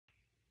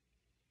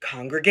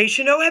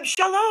Congregation Oheb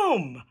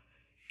Shalom!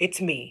 It's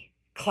me,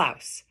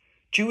 Klaus,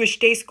 Jewish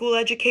day school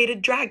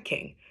educated drag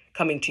king,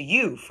 coming to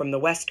you from the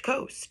West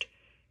Coast.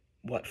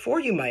 What for,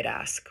 you might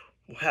ask?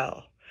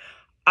 Well,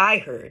 I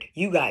heard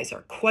you guys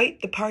are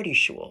quite the party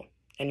shul,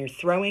 and you're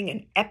throwing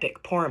an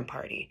epic Purim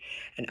party,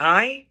 and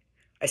I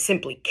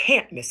simply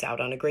can't miss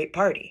out on a great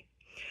party.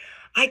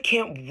 I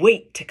can't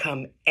wait to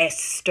come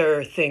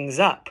stir things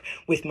up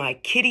with my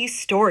kiddie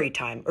story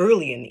time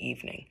early in the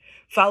evening,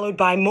 followed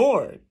by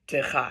more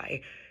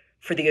Dechai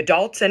for the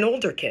adults and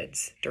older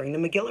kids during the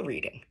Megillah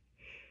reading.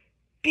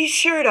 Be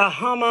sure to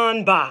hum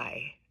on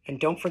by, and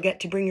don't forget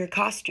to bring your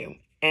costume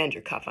and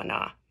your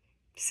kavanah.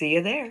 See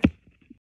you there.